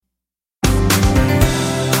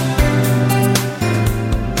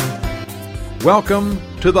Welcome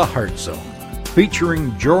to the Heart Zone,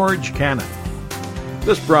 featuring George Cannon.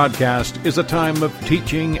 This broadcast is a time of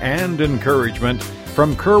teaching and encouragement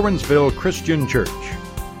from Curwensville Christian Church.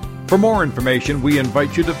 For more information, we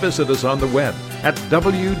invite you to visit us on the web at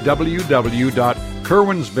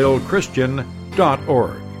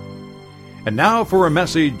www.curwensvillechristian.org. And now for a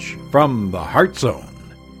message from the Heart Zone.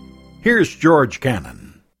 Here's George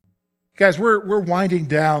Cannon. Guys, we're winding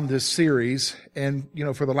down this series, and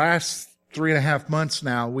for the last 3.5 months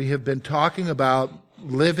now, we have been talking about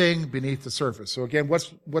living beneath the surface. So again,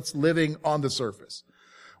 what's living on the surface?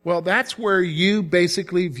 Well, that's where you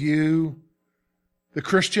basically view the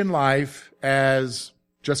Christian life as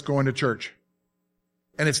just going to church.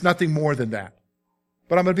 And it's nothing more than that.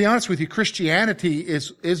 But I'm going to be honest with you, Christianity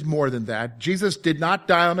is more than that. Jesus did not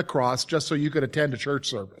die on the cross just so you could attend a church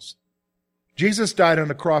service. Jesus died on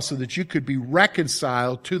the cross so that you could be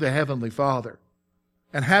reconciled to the Heavenly Father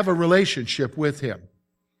and have a relationship with Him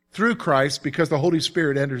through Christ, because the Holy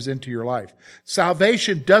Spirit enters into your life.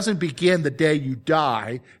 Salvation doesn't begin the day you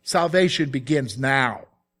die. Salvation begins now.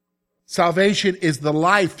 Salvation is the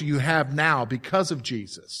life you have now because of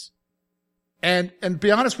Jesus. And to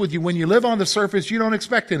be honest with you, when you live on the surface, you don't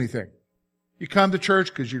expect anything. You come to church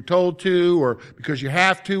because you're told to, or because you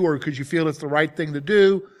have to, or because you feel it's the right thing to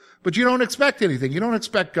do, but you don't expect anything. You don't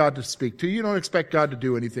expect God to speak to you. You don't expect God to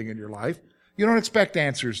do anything in your life. You don't expect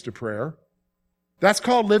answers to prayer. That's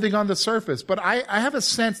called living on the surface. But I have a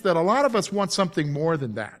sense that a lot of us want something more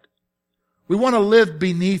than that. We want to live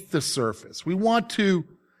beneath the surface. We want to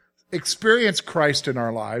experience Christ in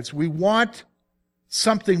our lives. We want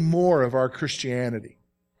something more of our Christianity.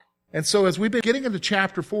 And so as we've been getting into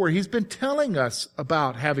chapter 4, he's been telling us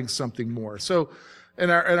about having something more. So in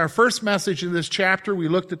our first message in this chapter, we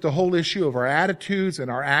looked at the whole issue of our attitudes and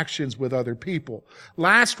our actions with other people.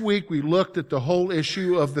 Last week, we looked at the whole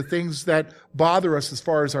issue of the things that bother us as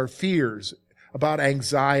far as our fears, about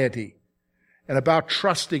anxiety, and about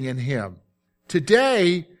trusting in Him.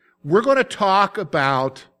 Today, we're going to talk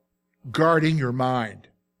about guarding your mind.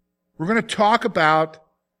 We're going to talk about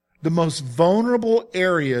the most vulnerable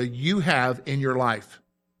area you have in your life.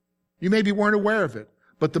 You maybe weren't aware of it,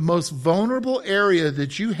 but the most vulnerable area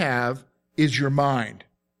that you have is your mind.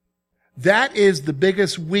 That is the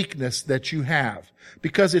biggest weakness that you have,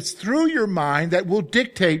 because it's through your mind that will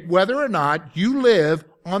dictate whether or not you live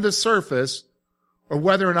on the surface or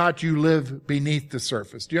whether or not you live beneath the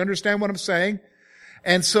surface. Do you understand what I'm saying?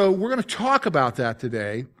 And so we're going to talk about that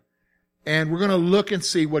today, and we're going to look and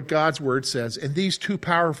see what God's Word says in these two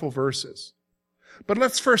powerful verses. But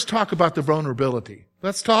let's first talk about the vulnerability.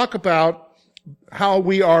 Let's talk about how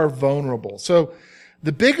we are vulnerable. So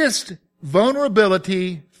the biggest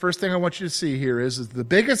vulnerability, first thing I want you to see here is the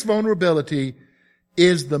biggest vulnerability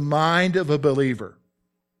is the mind of a believer.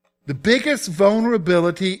 The biggest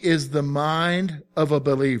vulnerability is the mind of a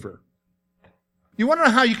believer. You want to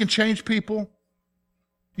know how you can change people?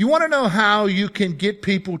 You want to know how you can get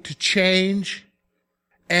people to change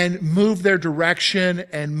and move their direction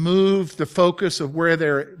and move the focus of where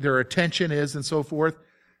their attention is and so forth?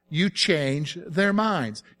 You change their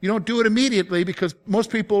minds. You don't do it immediately, because most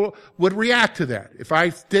people would react to that. If I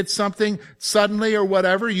did something suddenly or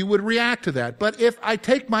whatever, you would react to that. But if I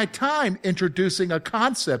take my time introducing a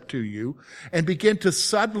concept to you and begin to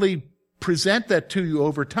subtly present that to you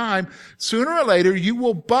over time, sooner or later you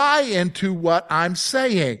will buy into what I'm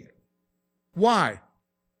saying. Why?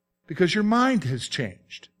 Because your mind has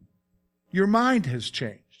changed. Your mind has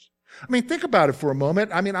changed. I mean, think about it for a moment.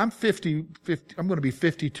 I mean, I'm going to be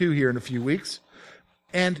 52 here in a few weeks.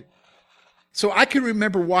 And so I can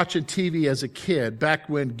remember watching TV as a kid back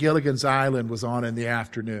when Gilligan's Island was on in the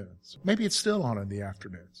afternoons. Maybe it's still on in the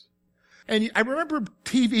afternoons. And I remember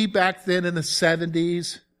TV back then in the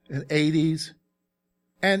 70s and 80s.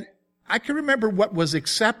 And I can remember what was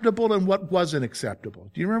acceptable and what wasn't acceptable.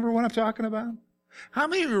 Do you remember what I'm talking about? How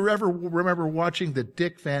many of you ever remember watching the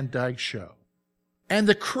Dick Van Dyke Show? And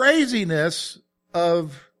the craziness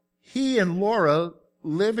of he and Laura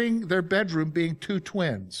living their bedroom being two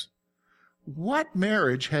twins. What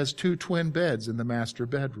marriage has two twin beds in the master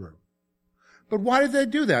bedroom? But why did they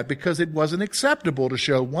do that? Because it wasn't acceptable to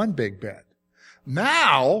show one big bed.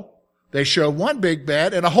 Now, they show one big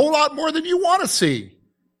bed and a whole lot more than you want to see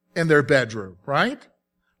in their bedroom, right?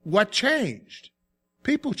 What changed?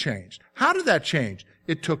 People changed. How did that change?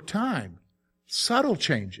 It took time. Subtle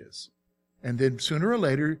changes. And then sooner or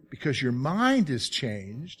later, because your mind is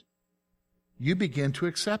changed, you begin to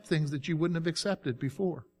accept things that you wouldn't have accepted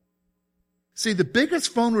before. See, the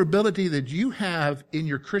biggest vulnerability that you have in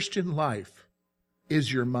your Christian life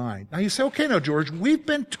is your mind. Now you say, okay, now George, we've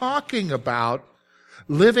been talking about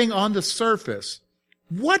living on the surface.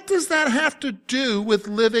 What does that have to do with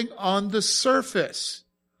living on the surface?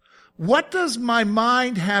 What does my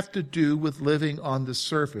mind have to do with living on the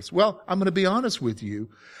surface? Well, I'm going to be honest with you.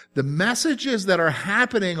 The messages that are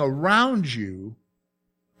happening around you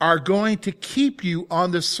are going to keep you on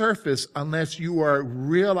the surface unless you are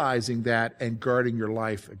realizing that and guarding your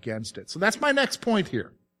life against it. So that's my next point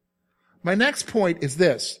here. My next point is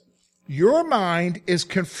this. Your mind is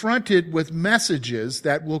confronted with messages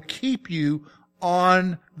that will keep you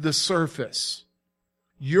on the surface.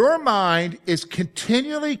 Your mind is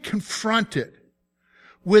continually confronted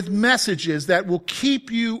with messages that will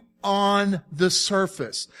keep you on the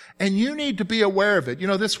surface. And you need to be aware of it. You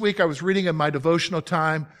know, this week I was reading in my devotional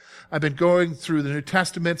time. I've been going through the New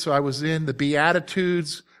Testament, so I was in the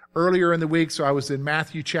Beatitudes earlier in the week, so I was in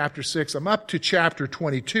Matthew chapter 6. I'm up to chapter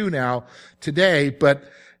 22 now today, but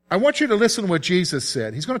I want you to listen to what Jesus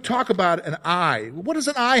said. He's going to talk about an eye. What does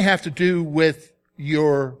an eye have to do with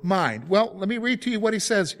your mind? Well, let me read to you what he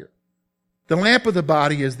says here. The lamp of the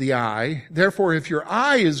body is the eye. Therefore, if your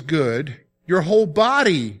eye is good, your whole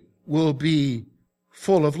body will be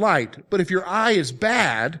full of light. But if your eye is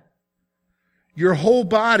bad, your whole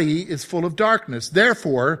body is full of darkness.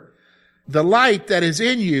 Therefore, the light that is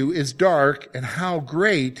in you is dark, and how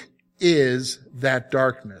great is that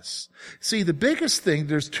darkness. See, the biggest thing,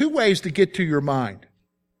 there's two ways to get to your mind.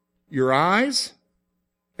 Your eyes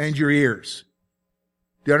and your ears.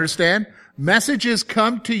 Do you understand? Messages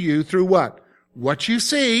come to you through what? What you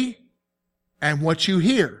see and what you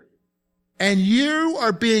hear. And you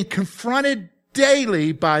are being confronted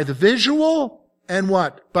daily by the visual and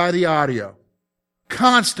what? By the audio.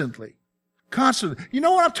 Constantly. Constantly. You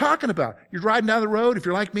know what I'm talking about. You're riding down the road. If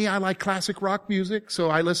you're like me, I like classic rock music, so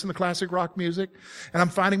I listen to classic rock music. And I'm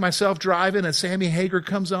finding myself driving, and Sammy Hagar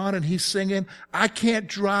comes on, and he's singing, I Can't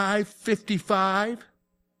Drive 55.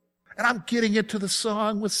 And I'm getting into the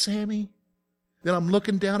song with Sammy. Then I'm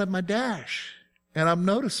looking down at my dash, and I'm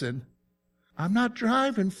noticing I'm not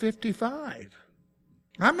driving 55.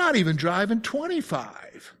 I'm not even driving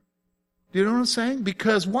 25. Do you know what I'm saying?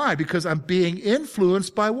 Because why? Because I'm being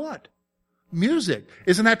influenced by what? Music.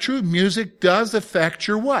 Isn't that true? Music does affect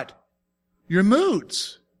your what? Your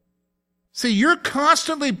moods. See, you're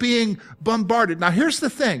constantly being bombarded. Now, here's the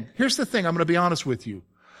thing. I'm going to be honest with you.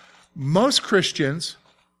 Most Christians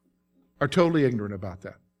are totally ignorant about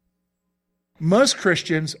that. Most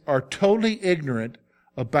Christians are totally ignorant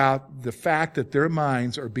about the fact that their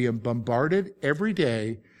minds are being bombarded every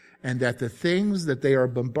day, and that the things that they are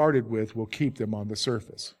bombarded with will keep them on the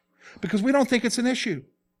surface. Because we don't think it's an issue.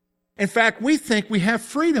 In fact, we think we have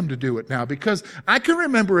freedom to do it now, because I can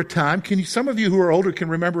remember a time, some of you who are older can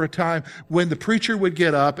remember a time when the preacher would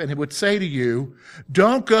get up and he would say to you,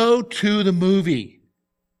 don't go to the movie.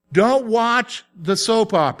 Don't watch the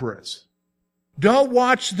soap operas. Don't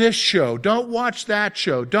watch this show. Don't watch that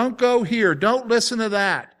show. Don't go here. Don't listen to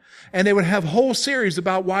that. And they would have whole series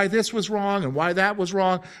about why this was wrong and why that was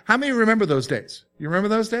wrong. How many remember those days? You remember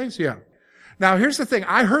those days? Yeah. Now, here's the thing.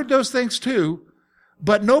 I heard those things too,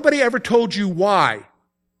 but nobody ever told you why.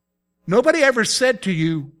 Nobody ever said to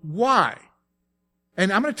you why.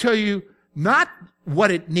 And I'm going to tell you not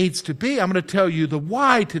what it needs to be. I'm going to tell you the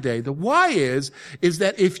why today. The why is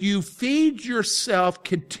that if you feed yourself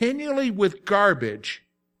continually with garbage,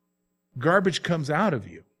 garbage comes out of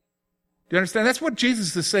you. Do you understand? That's what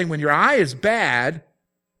Jesus is saying. When your eye is bad,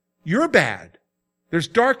 you're bad. There's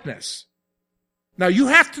darkness. Now you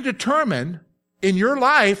have to determine in your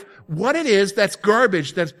life what it is that's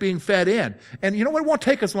garbage that's being fed in. And you know what? It won't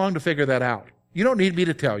take us long to figure that out. You don't need me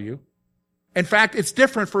to tell you. In fact, it's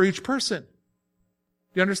different for each person.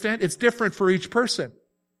 Do you understand? It's different for each person.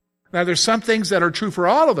 Now, there's some things that are true for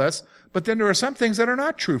all of us, but then there are some things that are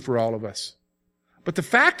not true for all of us. But the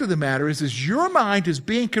fact of the matter is your mind is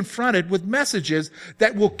being confronted with messages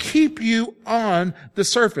that will keep you on the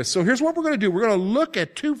surface. So here's what we're going to do. We're going to look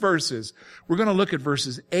at two verses. We're going to look at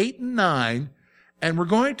verses 8 and 9, and we're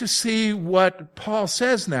going to see what Paul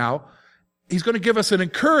says now. He's going to give us an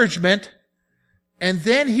encouragement, and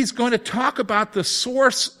then he's going to talk about the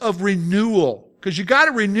source of renewal. Because you got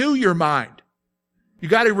to renew your mind. You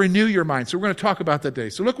got to renew your mind. So we're going to talk about that today.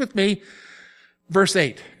 So look with me, verse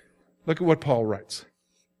 8. Look at what Paul writes.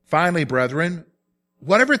 Finally, brethren,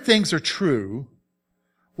 whatever things are true,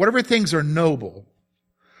 whatever things are noble,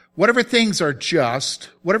 whatever things are just,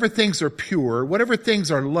 whatever things are pure, whatever things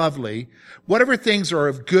are lovely, whatever things are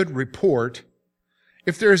of good report,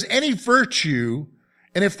 if there is any virtue,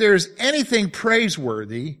 and if there is anything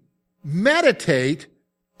praiseworthy, meditate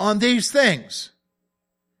on these things.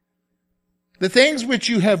 The things which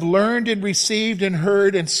you have learned and received and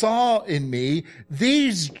heard and saw in me,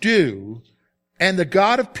 these do, and the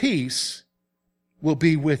God of peace will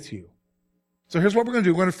be with you. So here's what we're going to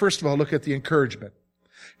do. We're going to first of all look at the encouragement.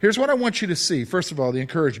 Here's what I want you to see. First of all, the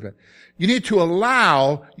encouragement. You need to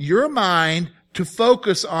allow your mind to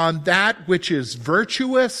focus on that which is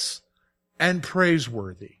virtuous and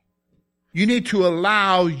praiseworthy. You need to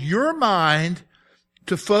allow your mind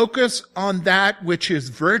to focus on that which is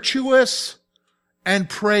virtuous and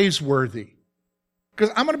praiseworthy.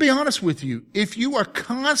 Because I'm going to be honest with you. If you are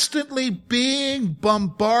constantly being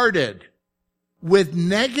bombarded with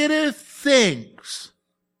negative things,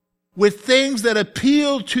 with things that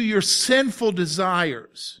appeal to your sinful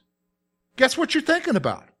desires, guess what you're thinking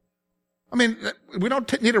about? I mean, we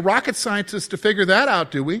don't need a rocket scientist to figure that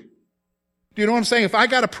out, do we? Do you know what I'm saying? If I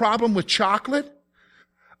got a problem with chocolate,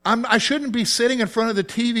 I shouldn't be sitting in front of the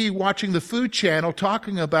TV watching the Food Channel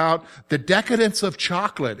talking about the decadence of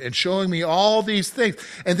chocolate and showing me all these things.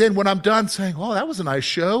 And then when I'm done saying, oh, that was a nice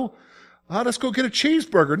show, let's go get a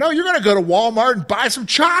cheeseburger. No, you're going to go to Walmart and buy some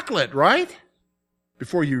chocolate, right?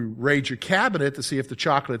 Before you raid your cabinet to see if the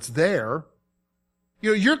chocolate's there. You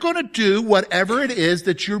know, you're going to do whatever it is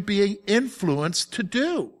that you're being influenced to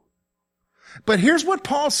do. But here's what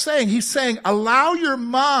Paul's saying. He's saying, allow your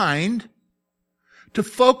mind to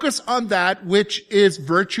focus on that which is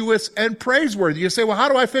virtuous and praiseworthy. You say, well, how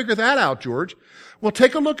do I figure that out, George? Well,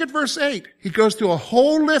 take a look at verse 8. He goes through a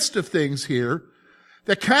whole list of things here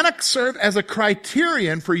that kind of serve as a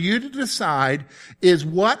criterion for you to decide, is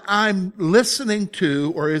what I'm listening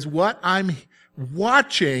to or is what I'm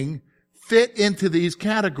watching fit into these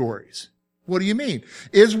categories? What do you mean?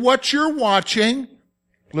 Is what you're watching,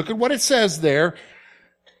 look at what it says there,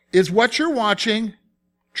 is what you're watching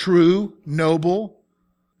true, noble,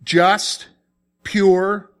 just,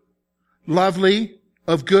 pure, lovely,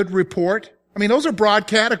 of good report? I mean, those are broad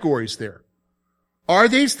categories there. Are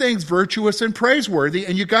these things virtuous and praiseworthy?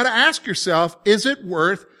 And you got to ask yourself, is it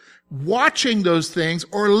worth watching those things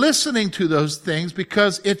or listening to those things,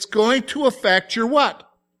 because it's going to affect your what?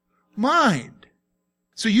 Mind.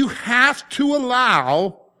 So you have to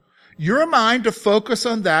allow your mind to focus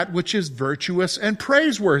on that which is virtuous and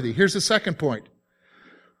praiseworthy. Here's the second point.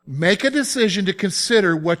 Make a decision to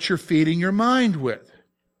consider what you're feeding your mind with.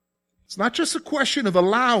 It's not just a question of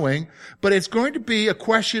allowing, but it's going to be a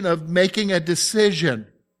question of making a decision.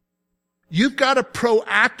 You've got to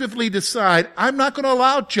proactively decide, I'm not going to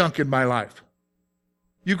allow junk in my life.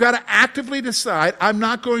 You've got to actively decide, I'm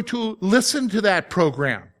not going to listen to that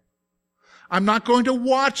program. I'm not going to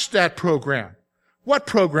watch that program. What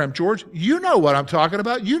program, George? You know what I'm talking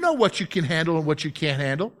about. You know what you can handle and what you can't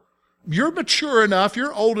handle. You're mature enough,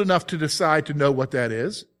 you're old enough to decide to know what that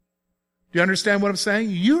is. Do you understand what I'm saying?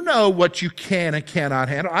 You know what you can and cannot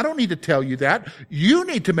handle. I don't need to tell you that. You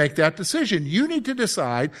need to make that decision. You need to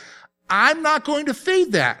decide, I'm not going to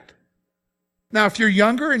feed that. Now, if you're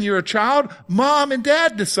younger and you're a child, mom and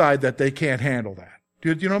dad decide that they can't handle that.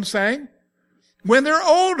 Do you know what I'm saying? When they're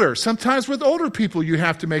older, sometimes with older people, you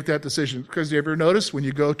have to make that decision. Because you ever notice when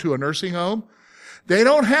you go to a nursing home, they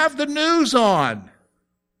don't have the news on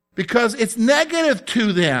because it's negative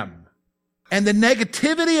to them. And the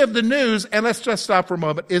negativity of the news, and let's just stop for a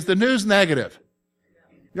moment, is the news negative?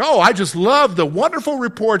 Oh, I just love the wonderful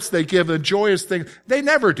reports they give, the joyous things. They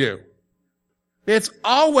never do. It's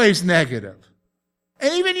always negative.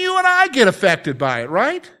 And even you and I get affected by it,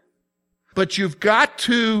 right? But you've got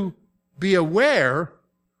to be aware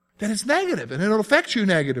that it's negative and it'll affect you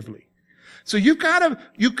negatively. So you've got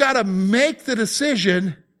to make the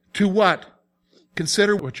decision to what?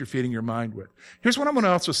 Consider what you're feeding your mind with. Here's what I'm going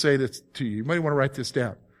to also say this to you. You might want to write this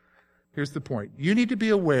down. Here's the point. You need to be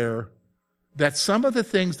aware that some of the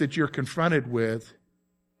things that you're confronted with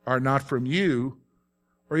are not from you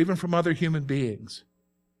or even from other human beings,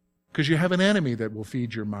 because you have an enemy that will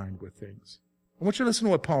feed your mind with things. I want you to listen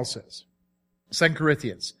to what Paul says. 2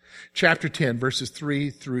 Corinthians chapter 10, verses 3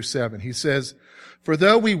 through 7. He says, "For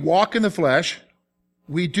though we walk in the flesh,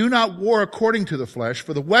 we do not war according to the flesh,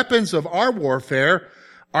 for the weapons of our warfare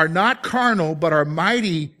are not carnal, but are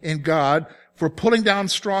mighty in God for pulling down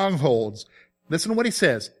strongholds." Listen to what he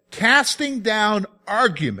says. "Casting down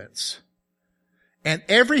arguments and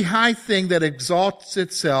every high thing that exalts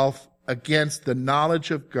itself against the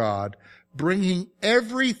knowledge of God, bringing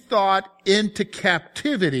every thought into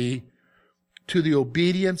captivity to the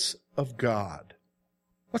obedience of God."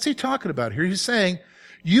 What's he talking about here? He's saying,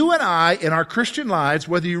 you and I, in our Christian lives,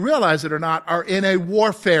 whether you realize it or not, are in a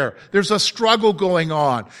warfare. There's a struggle going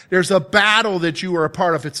on. There's a battle that you are a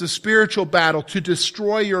part of. It's a spiritual battle to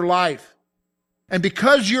destroy your life. And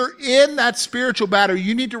because you're in that spiritual battle,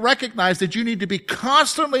 you need to recognize that you need to be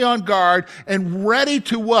constantly on guard and ready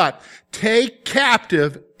to what? Take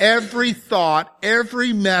captive every thought,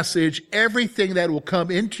 every message, everything that will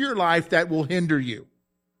come into your life that will hinder you.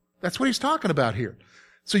 That's what he's talking about here.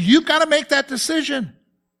 So you've got to make that decision.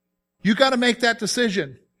 You've got to make that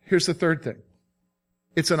decision. Here's the third thing.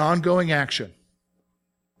 It's an ongoing action.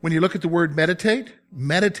 When you look at the word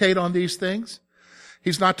meditate on these things.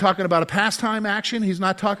 He's not talking about a pastime action. He's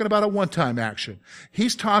not talking about a one-time action.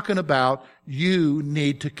 He's talking about you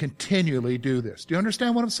need to continually do this. Do you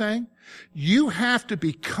understand what I'm saying? You have to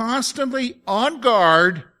be constantly on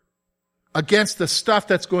guard against the stuff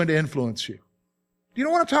that's going to influence you. Do you know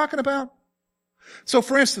what I'm talking about? So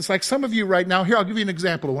for instance, like some of you right now, here, I'll give you an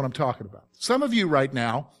example of what I'm talking about. Some of you right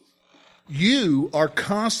now, you are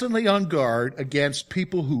constantly on guard against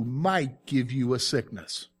people who might give you a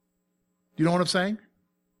sickness. Do you know what I'm saying?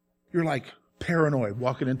 You're like paranoid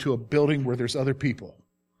walking into a building where there's other people.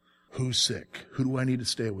 Who's sick? Who do I need to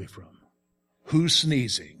stay away from? Who's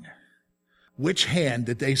sneezing? Which hand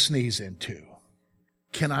did they sneeze into?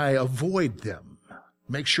 Can I avoid them?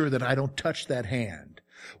 Make sure that I don't touch that hand.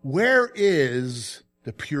 Where is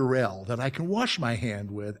the Purell that I can wash my hand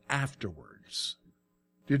with afterwards?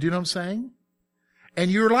 Do you know what I'm saying? And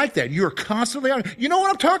you're like that. You're constantly on. You know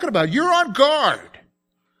what I'm talking about. You're on guard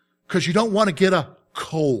because you don't want to get a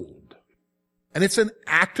cold. And it's an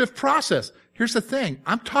active process. Here's the thing.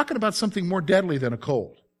 I'm talking about something more deadly than a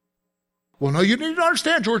cold. Well, no, you need to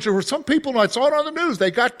understand, George. There were some people, I saw it on the news,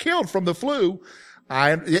 they got killed from the flu.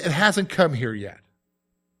 It hasn't come here yet.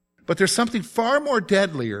 But there's something far more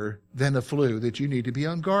deadlier than the flu that you need to be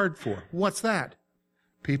on guard for. What's that?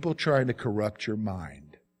 People trying to corrupt your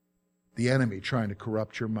mind. The enemy trying to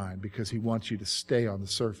corrupt your mind because he wants you to stay on the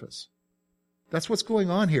surface. That's what's going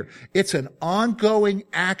on here. It's an ongoing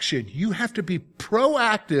action. You have to be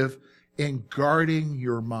proactive in guarding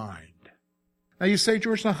your mind. Now you say,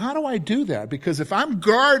 George, now how do I do that? Because if I'm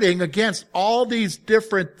guarding against all these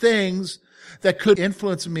different things that could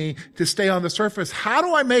influence me to stay on the surface, how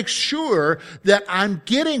do I make sure that I'm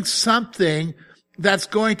getting something that's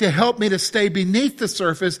going to help me to stay beneath the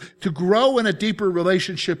surface, to grow in a deeper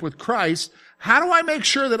relationship with Christ? How do I make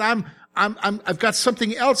sure that I've got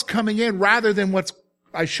something else coming in rather than what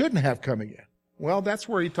I shouldn't have coming in? Well, that's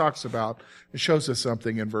where he talks about, it shows us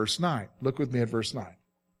something in verse 9. Look with me at verse 9.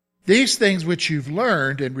 These things which you've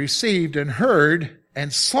learned and received and heard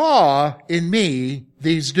and saw in me,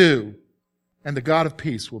 these do, and the God of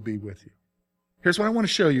peace will be with you. Here's what I want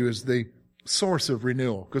to show you is the source of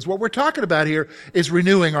renewal. Because what we're talking about here is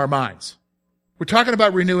renewing our minds. We're talking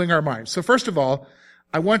about renewing our minds. So first of all,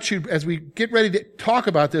 I want you, as we get ready to talk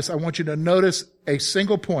about this, I want you to notice a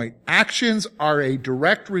single point. Actions are a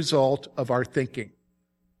direct result of our thinking.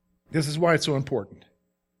 This is why it's so important.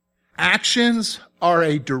 Actions are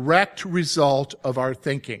a direct result of our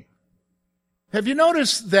thinking. Have you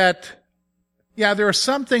noticed that, there are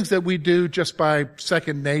some things that we do just by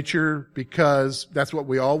second nature because that's what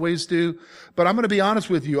we always do. But I'm going to be honest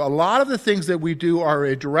with you. A lot of the things that we do are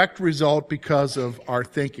a direct result because of our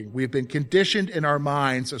thinking. We've been conditioned in our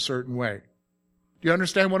minds a certain way. Do you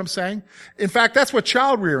understand what I'm saying? In fact, that's what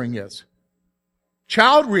child rearing is.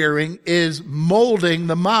 Child rearing is molding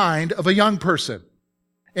the mind of a young person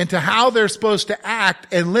into how they're supposed to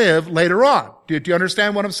act and live later on. Do you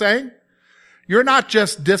understand what I'm saying? You're not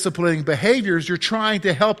just disciplining behaviors, you're trying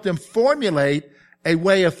to help them formulate a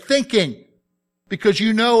way of thinking. Because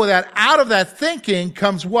you know that out of that thinking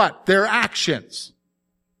comes what? Their actions.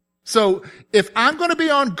 So if I'm going to be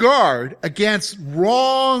on guard against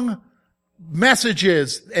wrong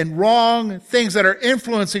messages and wrong things that are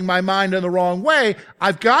influencing my mind in the wrong way,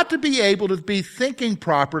 I've got to be able to be thinking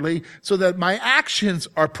properly so that my actions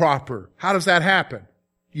are proper. How does that happen?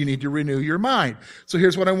 You need to renew your mind. So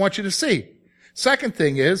here's what I want you to see. Second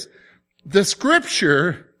thing is, the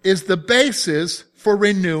Scripture is the basis for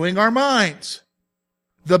renewing our minds.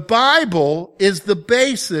 The Bible is the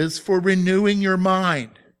basis for renewing your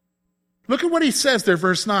mind. Look at what he says there,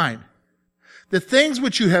 verse 9. The things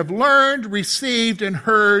which you have learned, received, and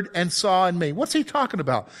heard, and saw in me. What's he talking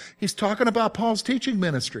about? He's talking about Paul's teaching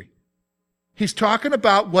ministry. He's talking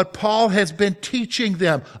about what Paul has been teaching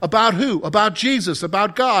them. About who? About Jesus,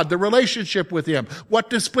 about God, the relationship with Him, what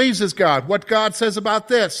displeases God, what God says about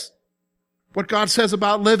this, what God says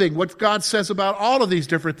about living, what God says about all of these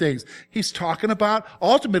different things. He's talking about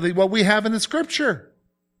ultimately what we have in the Scripture.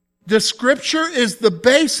 The Scripture is the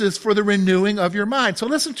basis for the renewing of your mind. So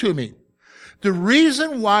listen to me. The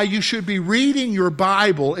reason why you should be reading your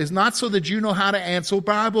Bible is not so that you know how to answer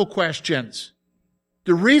Bible questions. The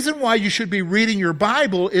The reason why you should be reading your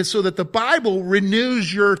Bible is so that the Bible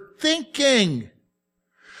renews your thinking.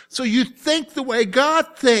 So you think the way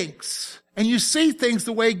God thinks, and you see things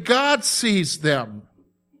the way God sees them.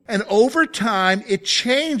 And over time, it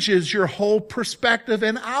changes your whole perspective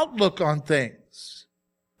and outlook on things.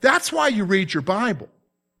 That's why you read your Bible.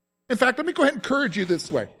 In fact, let me go ahead and encourage you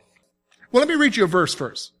this way. Well, let me read you a verse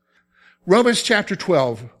first. Romans chapter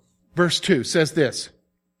 12, verse 2 says this,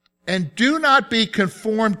 and do not be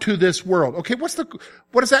conformed to this world. Okay, what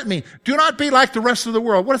does that mean? Do not be like the rest of the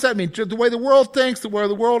world. What does that mean? The way the world thinks, the way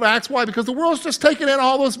the world acts. Why? Because the world's just taking in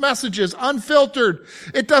all those messages, unfiltered.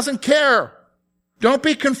 It doesn't care. Don't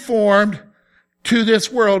be conformed to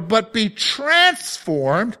this world, but be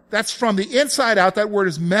transformed. That's from the inside out. That word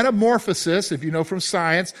is metamorphosis, if you know from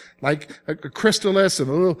science, like a chrysalis, and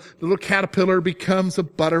the little caterpillar becomes a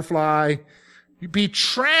butterfly. You be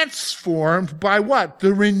transformed by what?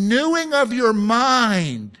 The renewing of your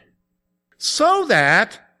mind, so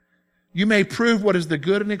that you may prove what is the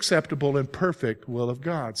good and acceptable and perfect will of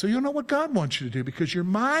God. So you'll know what God wants you to do because your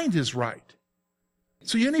mind is right.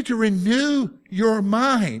 So you need to renew your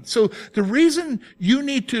mind. So the reason you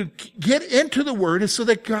need to get into the Word is so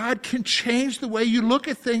that God can change the way you look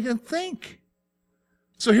at things and think.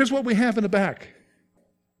 So here's what we have in the back.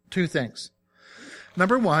 2 things.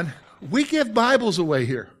 Number 1, we give Bibles away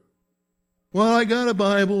here. Well, I got a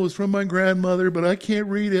Bible. It's from my grandmother, but I can't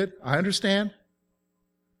read it. I understand.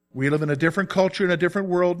 We live in a different culture, in a different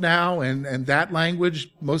world now, and that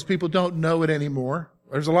language, most people don't know it anymore.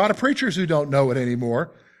 There's a lot of preachers who don't know it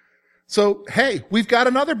anymore. So, hey, we've got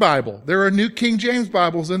another Bible. There are New King James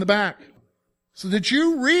Bibles in the back. So that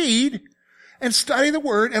you read and study the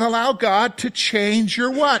Word and allow God to change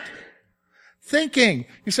your what? Thinking.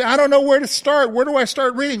 You say, I don't know where to start. Where do I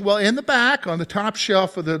start reading? Well, in the back, on the top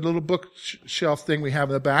shelf of the little bookshelf thing we have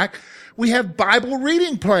in the back, we have Bible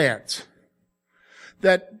reading plans.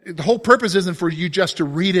 That the whole purpose isn't for you just to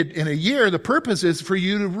read it in a year. The purpose is for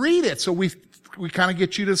you to read it. So we kind of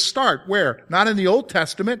get you to start. Where? Not in the Old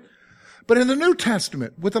Testament, but in the New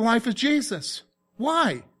Testament with the life of Jesus.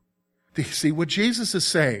 Why? To see what Jesus is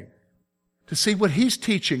saying. To see what He's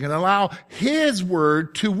teaching and allow His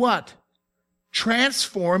Word to what?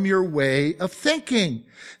 Transform your way of thinking.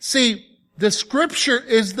 See, the Scripture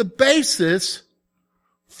is the basis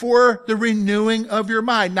for the renewing of your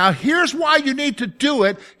mind. Now, here's why you need to do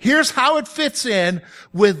it. Here's how it fits in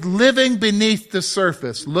with living beneath the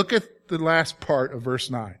surface. Look at the last part of verse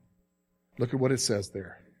 9. Look at what it says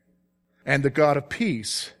there. And the God of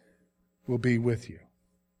peace will be with you.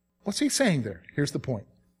 What's he saying there? Here's the point.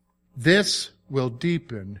 This will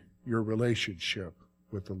deepen your relationship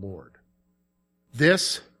with the Lord.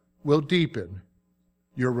 This will deepen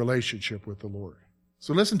your relationship with the Lord.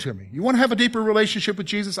 So listen to me. You want to have a deeper relationship with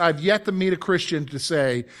Jesus? I've yet to meet a Christian to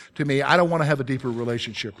say to me, I don't want to have a deeper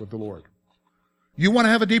relationship with the Lord. You want to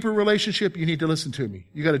have a deeper relationship? You need to listen to me.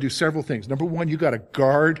 You got to do several things. Number 1, you got to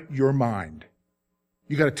guard your mind.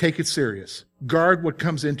 You got to take it serious. Guard what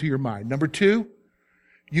comes into your mind. Number 2,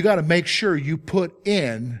 you got to make sure you put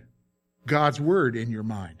in God's Word in your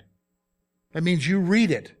mind. That means you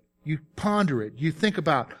read it. You ponder it. You think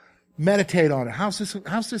about, meditate on it.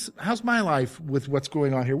 How's my life with what's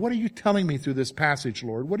going on here? What are you telling me through this passage,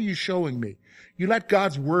 Lord? What are you showing me? You let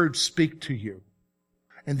God's Word speak to you.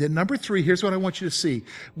 And then number 3, here's what I want you to see.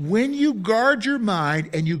 When you guard your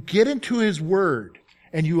mind and you get into His Word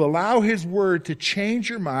and you allow His Word to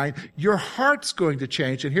change your mind, your heart's going to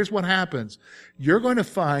change. And here's what happens. You're going to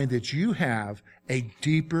find that you have a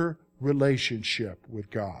deeper relationship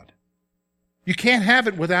with God. You can't have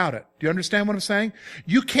it without it. Do you understand what I'm saying?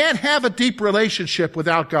 You can't have a deep relationship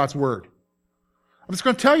without God's Word. I'm just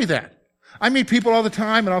going to tell you that. I meet people all the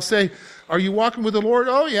time and I'll say, are you walking with the Lord?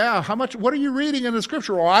 Oh yeah. What are you reading in the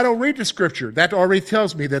Scripture? Oh, I don't read the Scripture. That already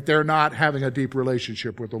tells me that they're not having a deep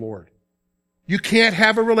relationship with the Lord. You can't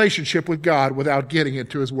have a relationship with God without getting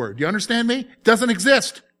into His Word. Do you understand me? It doesn't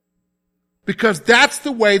exist. Because that's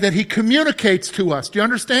the way that He communicates to us. Do you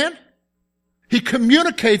understand? He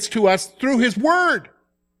communicates to us through His Word.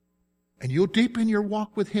 And you'll deepen your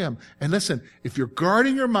walk with Him. And listen, if you're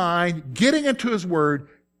guarding your mind, getting into His Word,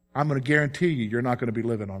 I'm going to guarantee you're not going to be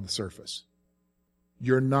living on the surface.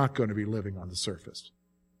 You're not going to be living on the surface.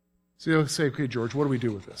 So you'll say, okay, George, what do we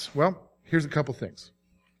do with this? Well, here's a couple things.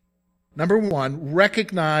 Number 1,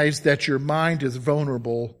 recognize that your mind is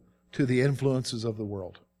vulnerable to the influences of the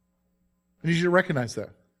world. I need you to recognize that.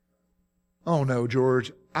 Oh no,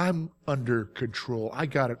 George, I'm under control. I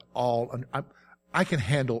got it all. I can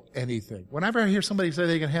handle anything. Whenever I hear somebody say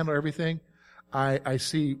they can handle everything, I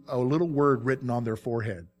see a little word written on their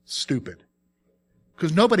forehead. Stupid.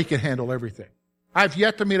 Because nobody can handle everything. I've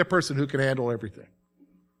yet to meet a person who can handle everything.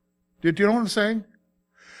 Do you know what I'm saying?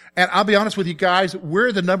 And I'll be honest with you guys,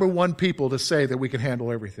 we're the number one people to say that we can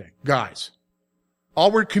handle everything. Guys.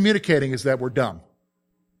 All we're communicating is that we're dumb.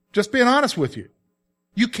 Just being honest with you.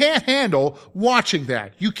 You can't handle watching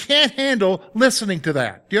that. You can't handle listening to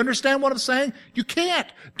that. Do you understand what I'm saying? You can't.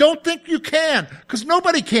 Don't think you can, because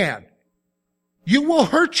nobody can. You will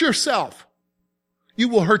hurt yourself. You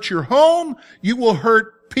will hurt your home. You will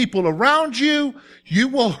hurt people around you. You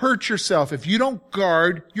will hurt yourself if you don't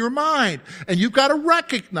guard your mind. And you've got to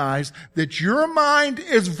recognize that your mind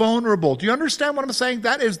is vulnerable. Do you understand what I'm saying?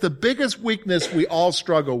 That is the biggest weakness we all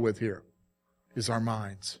struggle with here, is our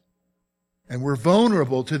minds. And we're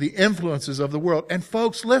vulnerable to the influences of the world. And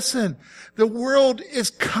folks, listen, the world is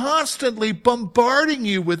constantly bombarding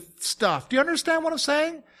you with stuff. Do you understand what I'm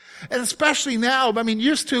saying? And especially now,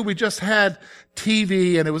 used to we just had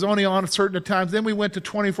TV and it was only on at certain times. Then we went to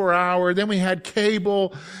 24-hour. Then we had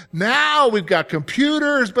cable. Now we've got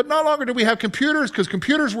computers, but no longer do we have computers because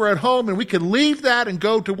computers were at home and we could leave that and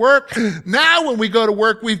go to work. Now when we go to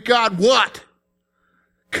work, we've got what?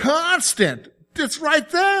 Constant. It's right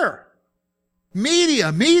there.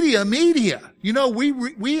 Media. You know, we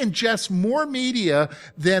ingest more media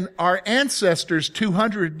than our ancestors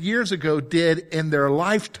 200 years ago did in their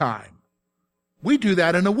lifetime. We do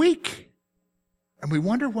that in a week. And we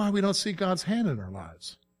wonder why we don't see God's hand in our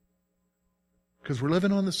lives. Because we're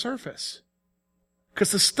living on the surface.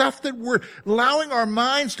 Because the stuff that we're allowing our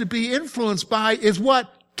minds to be influenced by is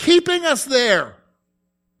what? Keeping us there.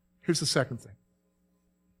 Here's the second thing.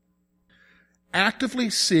 Actively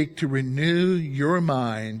seek to renew your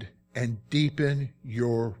mind and deepen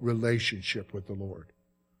your relationship with the Lord.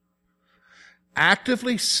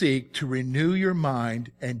 Actively seek to renew your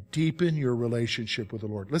mind and deepen your relationship with the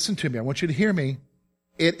Lord. Listen to me. I want you to hear me.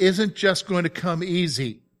 It isn't just going to come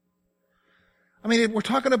easy. We're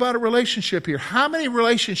talking about a relationship here. How many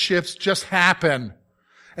relationships just happen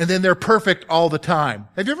and then they're perfect all the time?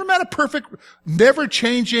 Have you ever met a perfect, never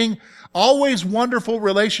changing, always wonderful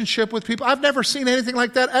relationship with people? I've never seen anything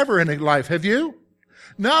like that ever in life. Have you?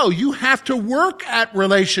 No, you have to work at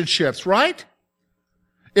relationships, right?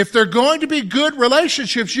 If they're going to be good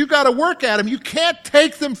relationships, you got to work at them. You can't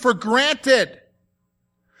take them for granted.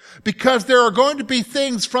 Because there are going to be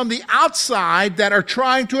things from the outside that are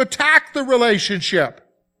trying to attack the relationship.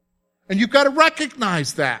 And you've got to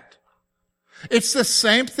recognize that. It's the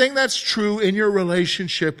same thing that's true in your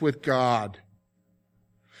relationship with God.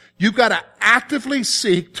 You've got to actively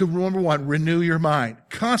seek to, number one, renew your mind.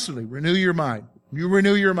 Constantly renew your mind. You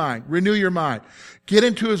renew your mind. Renew your mind. Get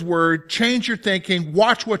into His Word. Change your thinking.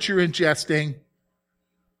 Watch what you're ingesting.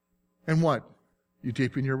 And what? You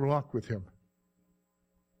deepen your walk with Him.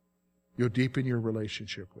 You'll deepen your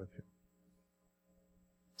relationship with Him.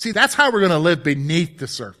 See, that's how we're going to live beneath the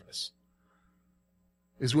surface.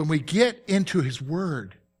 Is when we get into His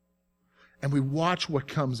Word and we watch what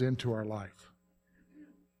comes into our life.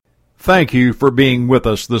 Thank you for being with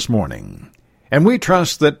us this morning. And we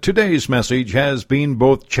trust that today's message has been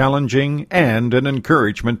both challenging and an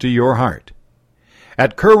encouragement to your heart.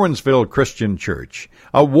 At Curwensville Christian Church,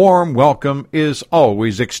 a warm welcome is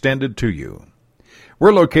always extended to you.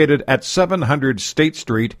 We're located at 700 State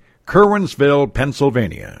Street, Curwensville,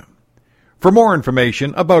 Pennsylvania. For more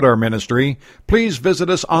information about our ministry, please visit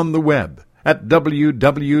us on the web at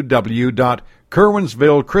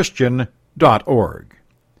www.curwensvillechristian.org.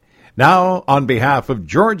 Now, on behalf of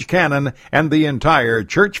George Cannon and the entire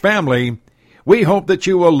church family, we hope that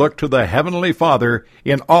you will look to the Heavenly Father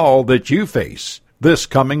in all that you face this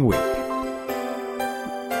coming week.